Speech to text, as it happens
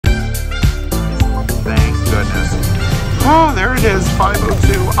Oh, there it is,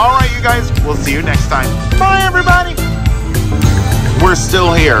 502. All right, you guys, we'll see you next time. Bye, everybody. We're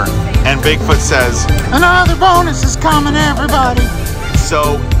still here, and Bigfoot says, another bonus is coming, everybody.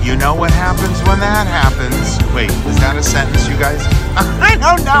 So, you know what happens when that happens. Wait, is that a sentence, you guys? I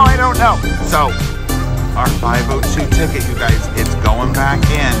don't know. So, our 502 ticket, you guys, it's going back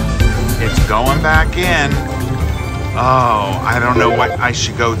in. It's going back in. Oh, I don't know what I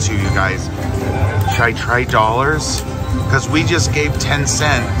should go to, you guys. Should I try dollars? Because we just gave 10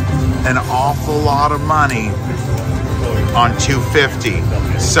 cents, an awful lot of money on 250.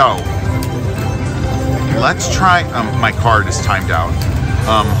 So, let's try, my card is timed out.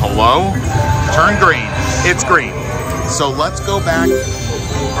 Hello? Turn green. It's green. So let's go back,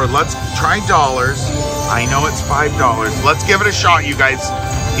 or let's try dollars. I know it's $5. Let's give it a shot, you guys.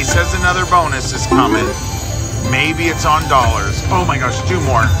 He says another bonus is coming. Maybe it's on dollars. Oh my gosh, 2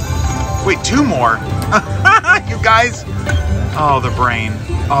 more. Wait, 2 more? You guys? Oh, the brain.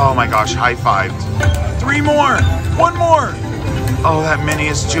 Oh my gosh, high-fived. 3 more. 1 more. Oh, that mini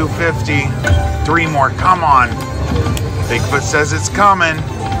is 250. 3 more, come on. Bigfoot says it's coming.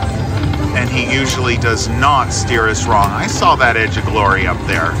 And he usually does not steer us wrong. I saw that edge of glory up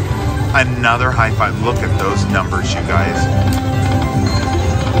there. Another high-five. Look at those numbers, you guys.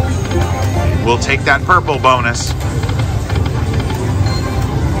 We'll take that purple bonus.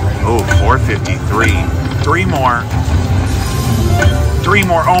 Oh, 453. 3 more. 3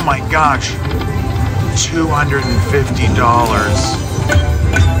 more. Oh my gosh. $250.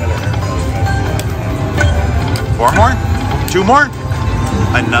 4 more? 2 more?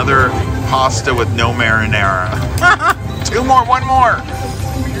 Another pasta with no marinara. 2 more, 1 more.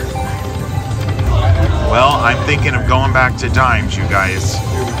 Well, I'm thinking of going back to dimes, you guys.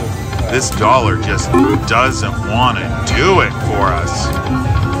 This dollar just doesn't want to do it for us.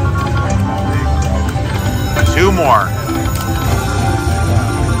 2 more.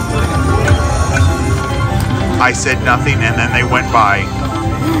 I said nothing and then they went by.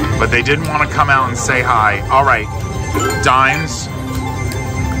 But they didn't want to come out and say hi. All right, dimes.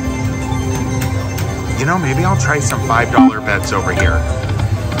 You know, maybe I'll try some $5 bets over here.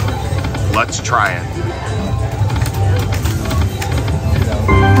 Let's try it.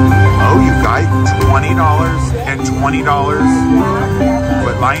 Oh, you guys, $20 and $20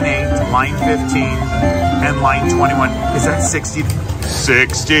 with line 8, line 15, and line 21. Is that $60?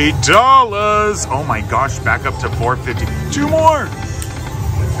 $60. Oh my gosh, back up to $450. 2 more.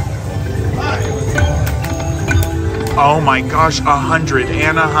 Oh my gosh, 100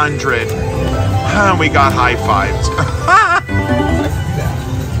 and 100. We got high-fived.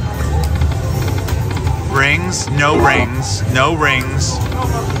 Rings, no rings, no rings.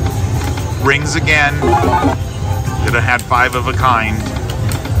 Rings again. Could have had 5 of a kind.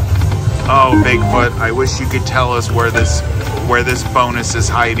 Oh, Bigfoot, I wish you could tell us where this bonus is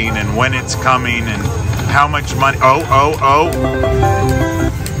hiding and when it's coming and how much money. Oh.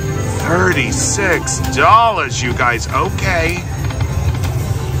 $36, you guys. Okay.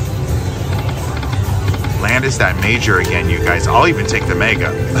 Land is that major again, you guys. I'll even take the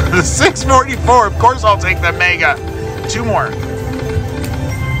mega. 644. Of course I'll take the mega. 2 more.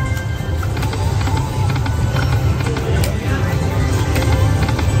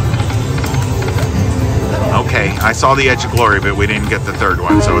 Okay, I saw the edge of glory, but we didn't get the 3rd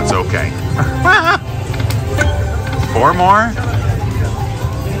one, so it's okay. 4 more.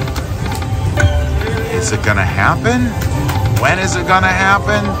 Is it gonna happen? When is it gonna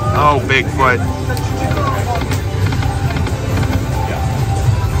happen? Oh, Bigfoot.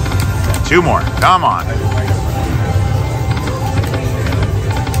 2 more, come on.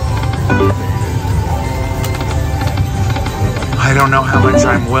 I don't know how much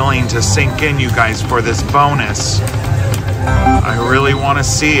I'm willing to sink in, you guys, for this bonus. I really want to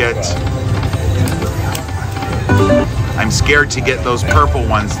see it. I'm scared to get those purple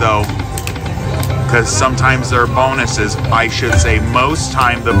ones, though, because sometimes they're bonuses. I should say most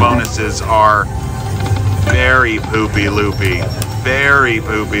time the bonuses are very poopy-loopy. Very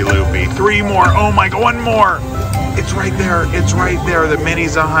poopy-loopy. 3 more. Oh my God, 1 more. It's right there. It's right there. The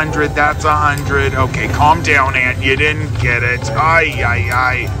mini's 100. That's 100. Okay, calm down, Aunt. You didn't get it.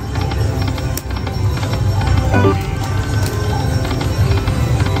 Ay.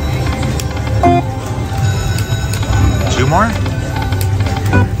 2 more?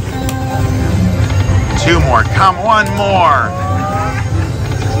 2 more. Come, 1 more.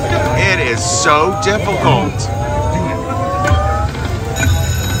 It is so difficult.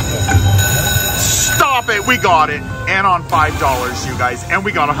 Stop it. We got it. And on $5, you guys. And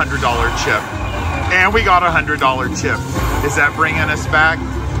we got a $100 chip. And we got a $100 chip. Is that bringing us back?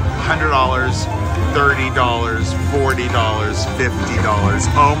 $100. $30, $40, $50.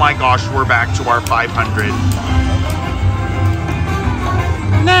 Oh my gosh, we're back to our 500.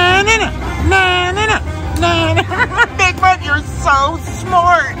 Na na na na na na na. Bigfoot, you're so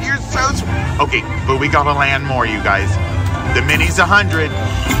smart. You're so smart. Okay, but we gotta land more, you guys. The mini's 100.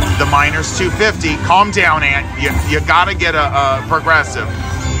 The minor's 250. Calm down, Ant. You gotta get a progressive.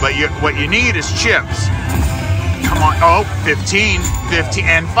 But what you need is chips. Come on. Oh, 15, 50,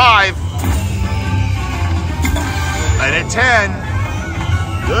 and 5. And a 10.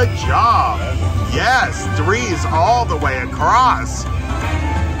 Good job. Yes, 3s all the way across.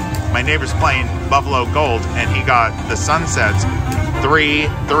 My neighbor's playing Buffalo Gold, and he got the sunsets 3,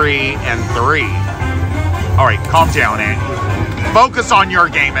 3, and 3. All right, calm down, Ant. Focus on your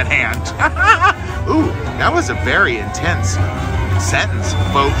game at hand. Ooh, that was a very intense sentence.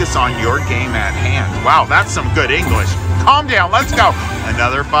 Focus on your game at hand. Wow, that's some good English. Calm down, let's go.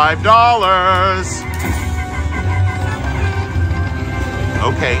 Another $5.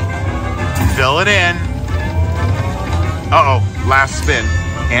 Okay, fill it in. Uh-oh, last spin.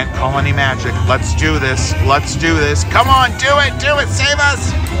 Ant Colony Magic. Let's do this. Let's do this. Come on, do it, do it. Save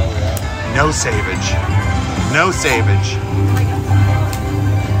us. No savage. No savage.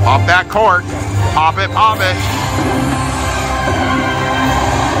 Pop that cork. Pop it, pop it.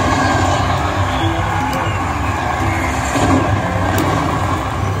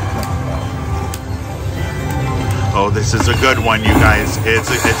 Oh, this is a good one, you guys.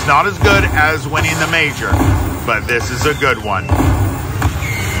 It's not as good as winning the major, but this is a good one.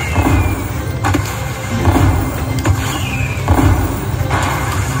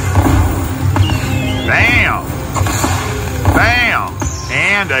 Bam! Bam!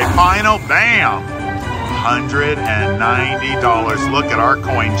 And a final bam! $190. Look at our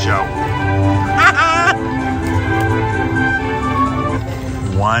coin show.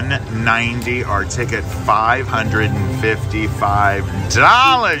 190, our ticket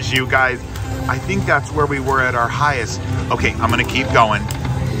 $555, you guys. I think that's where we were at our highest. Okay, I'm gonna keep going.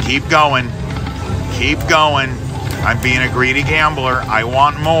 Keep going. Keep going. I'm being a greedy gambler. I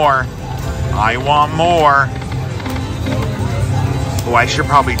want more. I want more. Oh, I should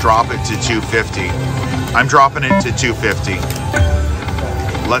probably drop it to 250. I'm dropping it to 250.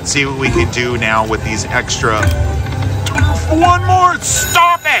 Let's see what we can do now with these extra. One more,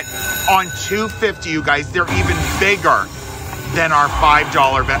 stop it! On 250, you guys, they're even bigger than our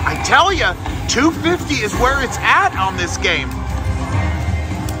 $5 bet. I tell you, 250 is where it's at on this game.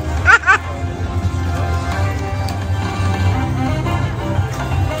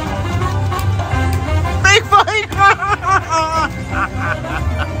 Big fight!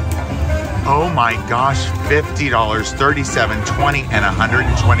 Oh my gosh, $50, 37, 20, and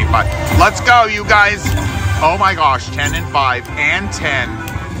 125. Let's go, you guys. Oh my gosh, 10 and 5 and 10.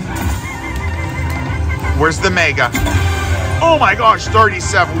 Where's the mega? Oh my gosh,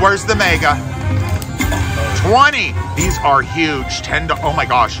 37. Where's the mega? 20. These are huge. 10 to, oh my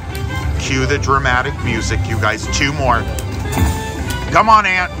gosh. Cue the dramatic music, you guys. 2 more. Come on,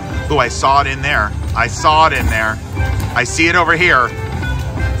 Ant. Oh, I saw it in there. I saw it in there. I see it over here.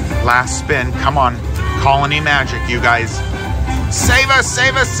 Last spin. Come on. Colony Magic, you guys. Save us,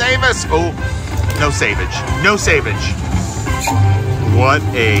 save us, save us. Oh. No savage. No savage. What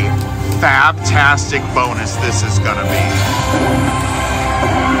a fabtastic bonus this is gonna be.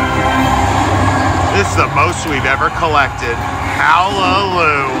 This is the most we've ever collected.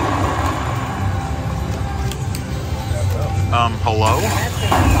 Hallelujah. Hello?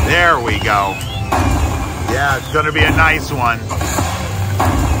 There we go. Yeah, it's gonna be a nice one.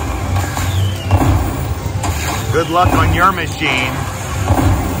 Good luck on your machine.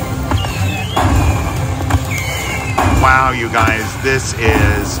 Wow, you guys, this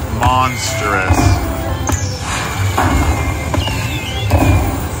is monstrous.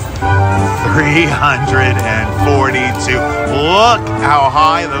 342. Look how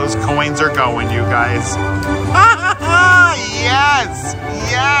high those coins are going, you guys. Yes,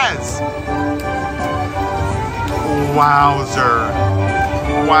 yes. Wowzer.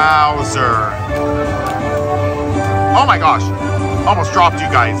 Wowzer. Oh my gosh. Almost dropped you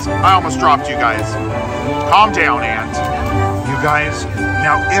guys. I almost dropped you guys. Calm down, Ant. You guys,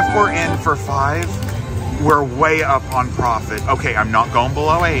 now if we're in for 5, we're way up on profit. Okay, I'm not going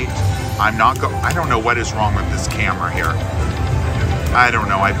below 8. I don't know what is wrong with this camera here. I don't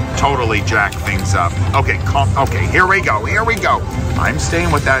know. I've totally jacked things up. Okay, okay, here we go. Here we go. I'm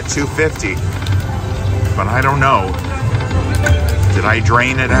staying with that 250. But I don't know. Did I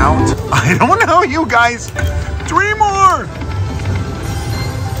drain it out? I don't know, you guys. 3 more.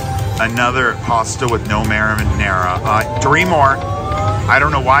 Another pasta with no marinara. 3 more. I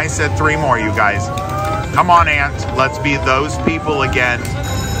don't know why I said 3 more, you guys. Come on, Ant. Let's be those people again.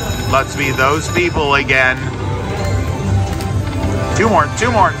 Let's be those people again. 2 more,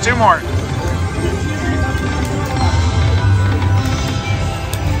 2 more, 2 more.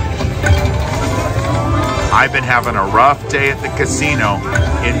 I've been having a rough day at the casino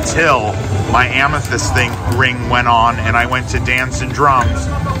until my amethyst ring went on and I went to dance and drums.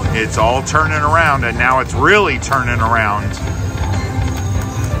 It's all turning around, and now it's really turning around.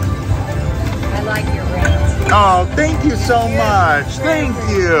 I like your rings. Oh, thank you so much. Thank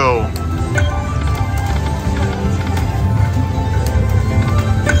you.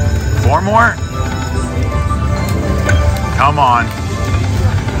 Four more? Come on.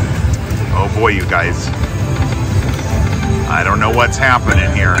 Oh boy, you guys. I don't know what's happening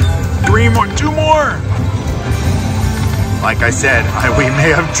here. 3 more, 2 more. Like I said, we may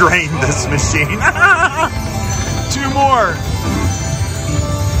have drained this machine. 2 more.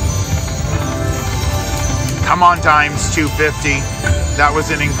 Come on, times 250. That was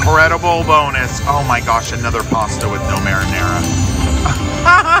an incredible bonus. Oh my gosh, another pasta with no marinara.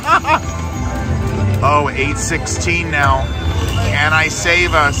 Oh, 816 now. Can I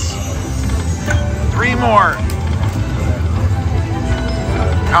save us? 3 more.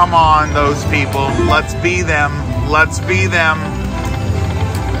 Come on, those people. Let's be them. Let's be them.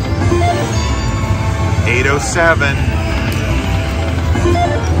 807.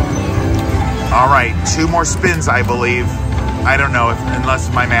 All right, 2 more spins, I believe. I don't know, unless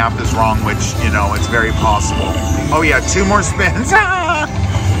my math is wrong, which, you know, it's very possible. Oh yeah, 2 more spins.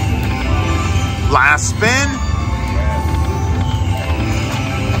 Last spin.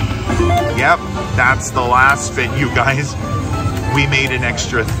 Yep, that's the last spin, you guys. We made an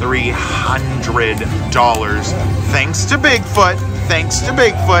extra $300. Thanks to Bigfoot. Thanks to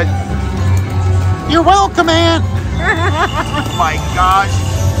Bigfoot. You're welcome, Aunt. Oh my gosh.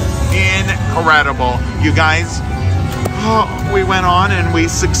 Incredible. You guys, oh, we went on and we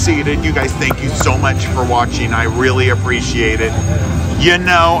succeeded. You guys, thank you so much for watching. I really appreciate it. You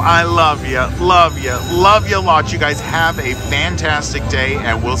know, I love you. Love you. Love you a lot. You guys have a fantastic day,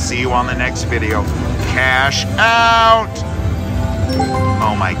 and we'll see you on the next video. Cash out.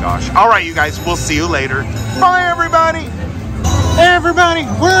 Oh my gosh. All right, you guys, we'll see you later. Bye, everybody. Everybody,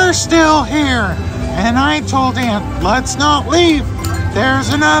 we're still here. And I told Aunt, let's not leave. There's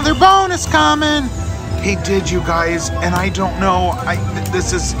another bonus coming. He did, you guys, and I don't know.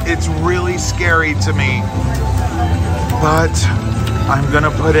 It's really scary to me. But I'm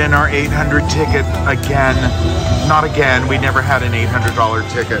gonna put in our 800 ticket again. Not again, we never had an $800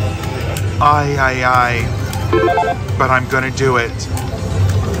 ticket. But I'm gonna do it.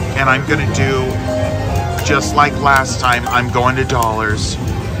 And I'm gonna do, just like last time, I'm going to dollars.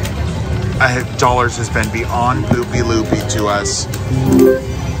 Dollars has been beyond loopy to us.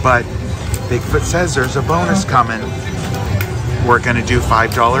 But Bigfoot says there's a bonus coming. We're gonna do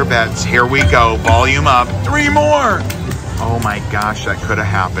 $5 bets. Here we go, volume up. 3 more. Oh my gosh, that could have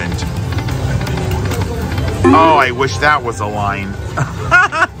happened. Oh, I wish that was a line.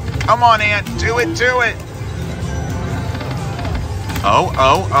 Come on, Aunt, do it, do it.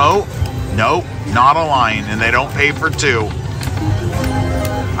 Oh. Nope, not a line, and they don't pay for 2.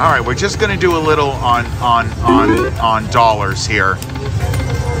 All right, we're just gonna do a little on dollars here.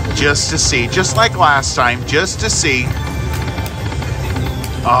 Just to see, just like last time, just to see.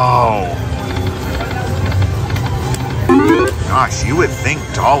 Oh. Gosh, you would think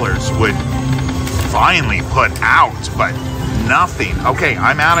dollars would finally put out, but nothing. Okay,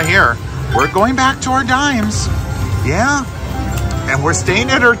 I'm out of here. We're going back to our dimes. Yeah. And we're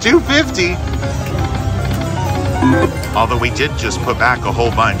staying at our 250. Although we did just put back a whole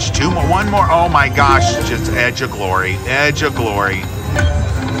bunch. 2 more, 1 more. Oh my gosh, just edge of glory. Edge of glory.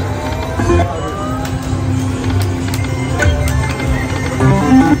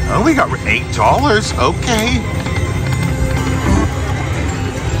 Oh, we got $8. Okay.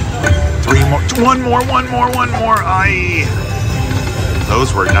 3 more. 1 more, 1 more, 1 more. Aye.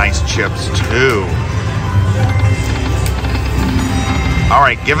 Those were nice chips too. All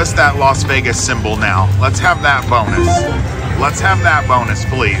right, give us that Las Vegas symbol now. Let's have that bonus. Let's have that bonus,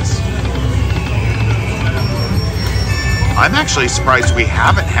 please. I'm actually surprised we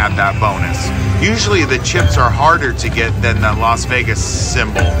haven't had that bonus. Usually the chips are harder to get than the Las Vegas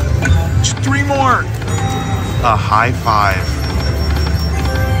symbol. 3 more. A high 5.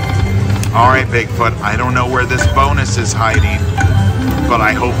 All right, Bigfoot, I don't know where this bonus is hiding, but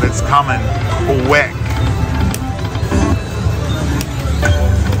I hope it's coming quick.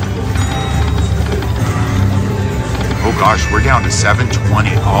 Oh gosh, we're down to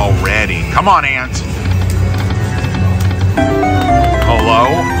 720 already. Come on, Ant. Hello?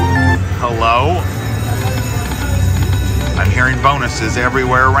 Hello? Hello? I'm hearing bonuses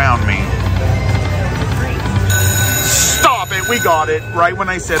everywhere around me. Stop it, we got it. Right when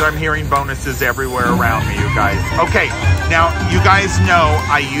I said I'm hearing bonuses everywhere around me, you guys. Okay, now you guys know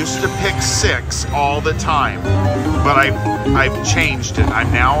I used to pick 6 all the time, but I've changed it. I'm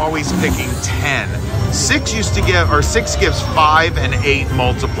now always picking 10. 6 used to give, or 6 gives 5 and 8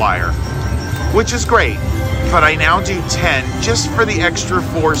 multiplier, which is great. But I now do 10 just for the extra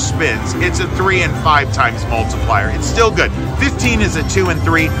 4 spins. It's a 3 and 5 times multiplier. It's still good. 15 is a 2 and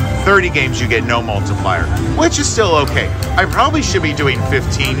 3. 30 games you get no multiplier, which is still okay. I probably should be doing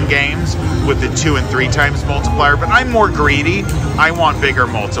 15 games with the 2 and 3 times multiplier, but I'm more greedy. I want bigger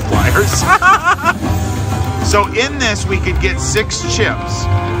multipliers. So in this, we could get 6 chips.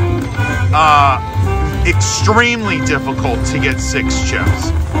 Extremely difficult to get 6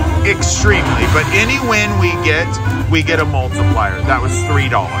 chips. Extremely, but any win we get a multiplier. That was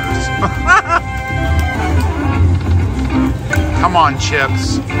 $3. Come on,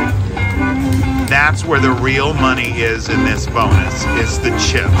 chips. That's where the real money is in this bonus, is the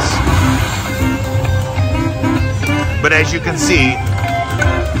chips. But as you can see,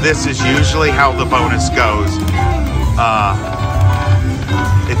 this is usually how the bonus goes.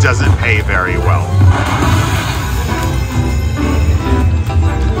 It doesn't pay very well.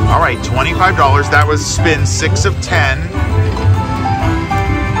 All right, $25. That was spin 6 of 10.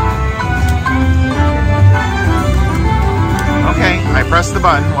 Okay, I pressed the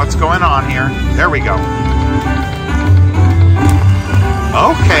button. What's going on here? There we go.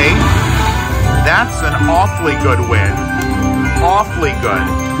 Okay, that's an awfully good win. Awfully good.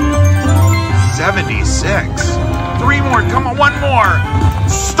 76. 3 more, come on, 1 more.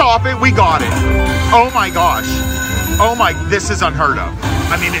 Stop it, we got it. Oh my gosh. Oh my, this is unheard of.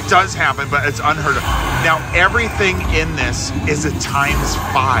 I mean, it does happen, but it's unheard of. Now, everything in this is a times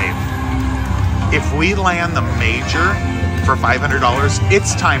 5. If we land the major for $500,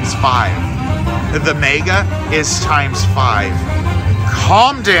 it's times 5. The mega is times 5.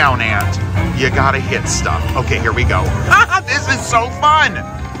 Calm down, Ant. You gotta hit stuff. Okay, here we go. This is so fun.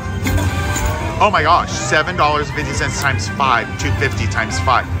 Oh my gosh, $7.50 times 5, $2.50 times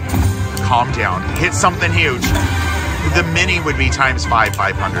 5. Calm down. Hit something huge. The mini would be times 5,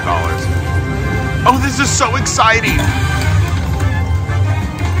 $500. Oh, this is so exciting.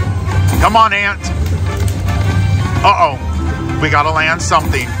 Come on, Ant. Uh-oh. We gotta land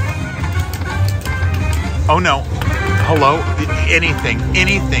something. Oh no. Hello? Anything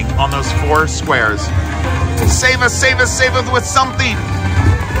on those 4 squares. Save us with something.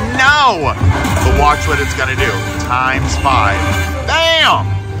 No. But watch what it's gonna do. Times 5. Bam!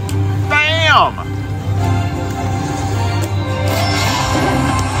 Bam!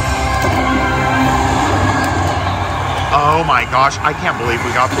 Oh my gosh, I can't believe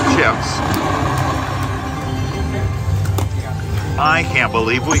we got the chips. I can't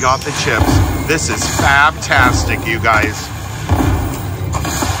believe we got the chips. This is fabtastic, you guys.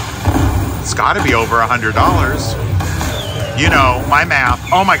 It's gotta be over $100. You know, my math.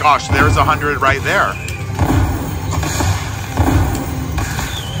 Oh my gosh, there's 100 right there.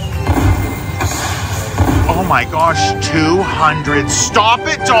 Oh my gosh, 200. Stop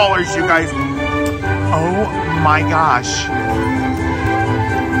it, dollars, you guys. Oh my gosh.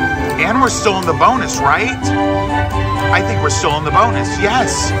 And we're still in the bonus, right? I think we're still in the bonus,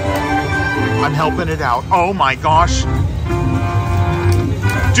 yes. I'm helping it out. Oh my gosh.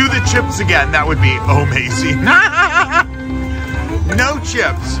 Do the chips again, that would be amazing. No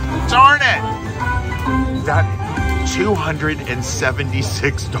chips, darn it. That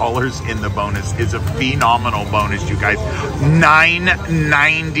 $276 in the bonus is a phenomenal bonus, you guys.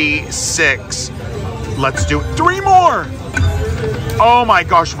 $9.96. Let's do 3 more. Oh my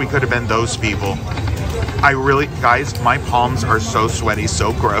gosh, we could have been those people. I really, guys, my palms are so sweaty,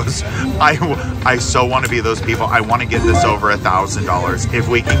 so gross. I so want to be those people. I want to get this over $1,000. If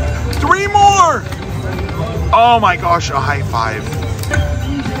we can, 3 more. Oh my gosh, a high five.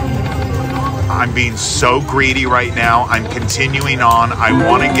 I'm being so greedy right now. I'm continuing on. I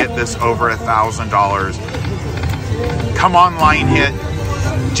want to get this over $1,000. Come on, line hit.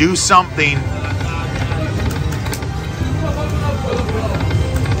 Do something.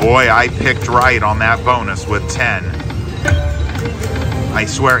 Boy, I picked right on that bonus with 10. I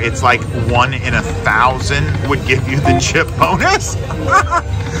swear it's like 1 in 1,000 would give you the chip bonus.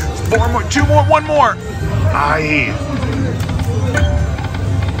 4 more, 2 more, 1 more. Aye.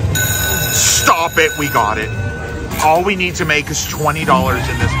 Stop it, we got it. All we need to make is $20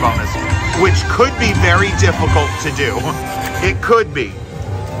 in this bonus, which could be very difficult to do. It could be.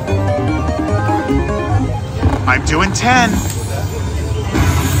 I'm doing 10.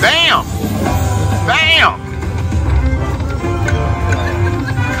 Bam! Bam!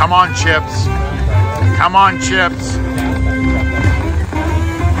 Come on, chips. Come on, chips.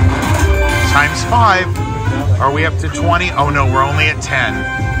 Times 5. Are we up to 20? Oh no, we're only at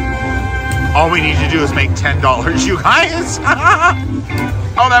 10. All we need to do is make $10, you guys.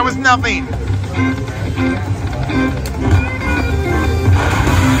 Oh, that was nothing.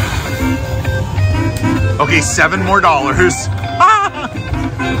 Okay, $7 more.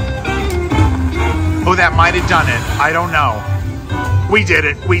 Oh, that might have done it. I don't know. We did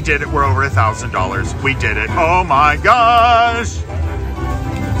it. We did it. We're over $1,000. We did it. Oh my gosh.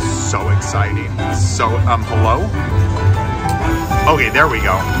 So exciting. So, hello? Okay, there we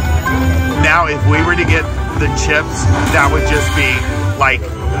go. Now, if we were to get the chips, that would just be like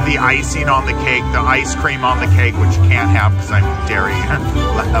the icing on the cake, the ice cream on the cake, which you can't have because I'm dairy,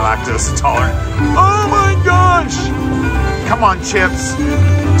 lactose intolerant. Oh my gosh! Come on, chips.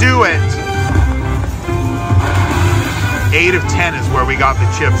 Do it. 8 of 10 is where we got the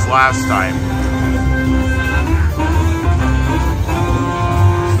chips last time.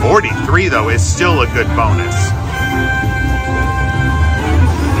 43, though, is still a good bonus.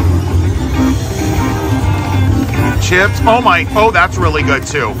 Chips. Oh my. Oh, that's really good,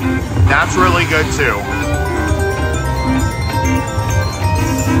 too. That's really good, too.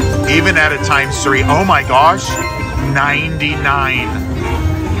 Even at a times 3. Oh my gosh. 99.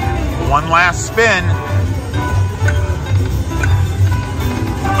 One last spin.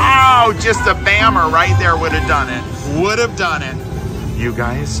 Oh, just a bammer right there would have done it. Would have done it. You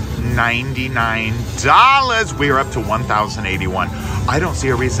guys, $99. We are up to 1,081. I don't see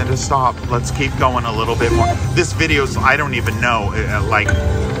a reason to stop. Let's keep going a little bit more. This video's, I don't even know, like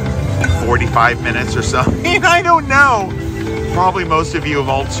 45 minutes or something. I don't know. Probably most of you have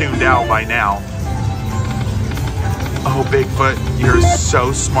all tuned out by now. Oh, Bigfoot, you're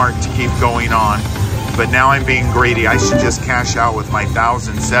so smart to keep going on. But now I'm being greedy. I should just cash out with my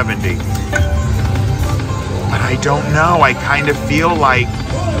 1,070. But I don't know. I kind of feel like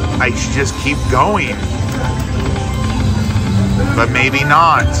I should just keep going. But maybe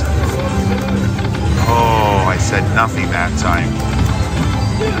not. Oh, I said nothing that time.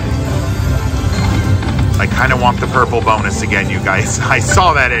 I kind of want the purple bonus again, you guys. I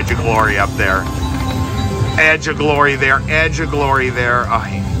saw that Edge of Glory up there. Edge of Glory there. Edge of Glory there.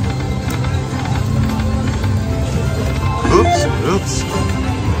 Oops.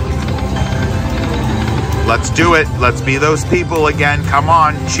 Let's do it. Let's be those people again. Come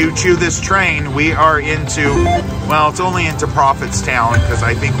on. Choo-choo this train. We are into, well, it's only into Prophet's Town because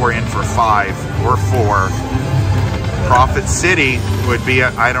I think we're in for 5 or 4. Prophet City would be,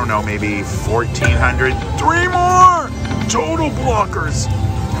 I don't know, maybe 1,400. 3 more! Total blockers.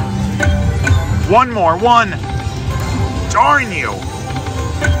 1 more. 1. Darn you.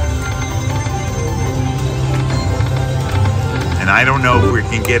 And I don't know if we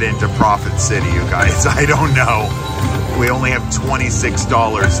can get into Prophet City, you guys. I don't know. We only have $26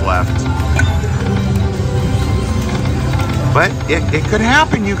 left. But it could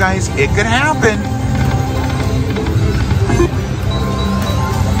happen, you guys. It could happen.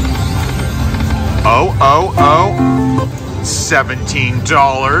 Oh.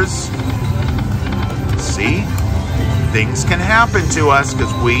 $17. See? Things can happen to us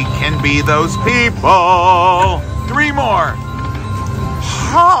because we can be those people. 3 more.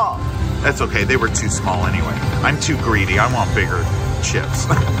 That's okay. They were too small anyway. I'm too greedy. I want bigger chips.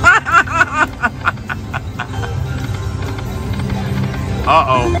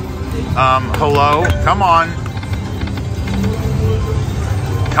 Uh-oh. Hello? Come on.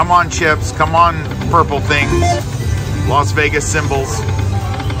 Come on, chips. Come on, purple things. Las Vegas symbols.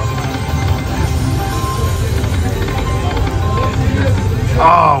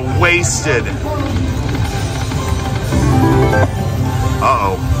 Oh, wasted.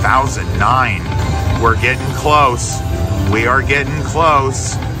 Uh-oh, 1,009. We're getting close. We are getting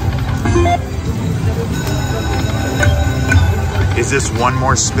close. Is this 1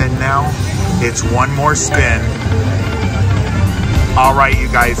 more spin now? It's 1 more spin. All right, you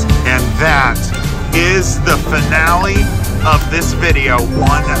guys, and that is the finale of this video,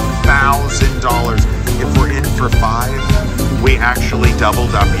 $1,000. If we're in for 5, we actually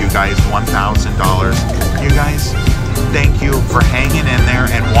doubled up, you guys, $1,000. You guys, thank you for hanging in there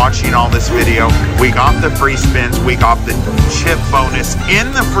and watching all this video. We got the free spins. We got the chip bonus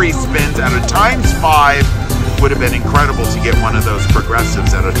in the free spins at a ×5. Would have been incredible to get one of those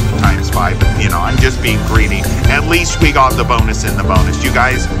progressives at a ×5. But, you know, I'm just being greedy. At least we got the bonus in the bonus. You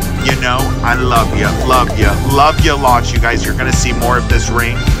guys, you know, I love you, love you, love you lots. You guys, you're going to see more of this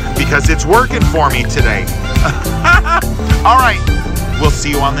ring because it's working for me today. All right. We'll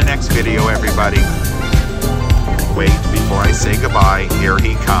see you on the next video, everybody. Wait, before I say goodbye, here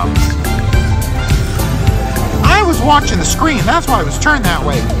he comes. I was watching the screen, that's why I was turned that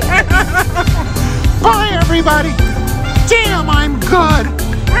way. Bye, everybody. Damn, I'm good.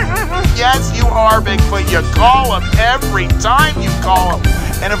 Yes, you are, Bigfoot. You call him every time you call him.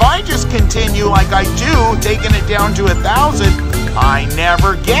 And if I just continue like I do, taking it down to 1,000, I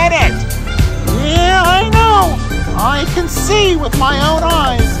never get it. Yeah, I know. I can see with my own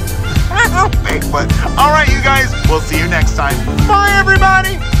eyes. Bigfoot. All right, you guys. We'll see you next time. Bye,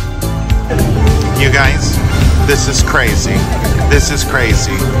 everybody. You guys, this is crazy. This is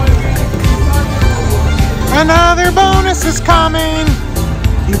crazy. Another bonus is coming.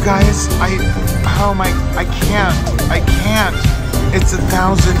 You guys, I can't. It's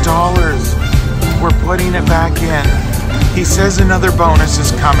 $1,000. We're putting it back in. He says another bonus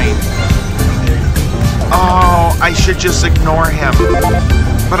is coming. Oh, I should just ignore him.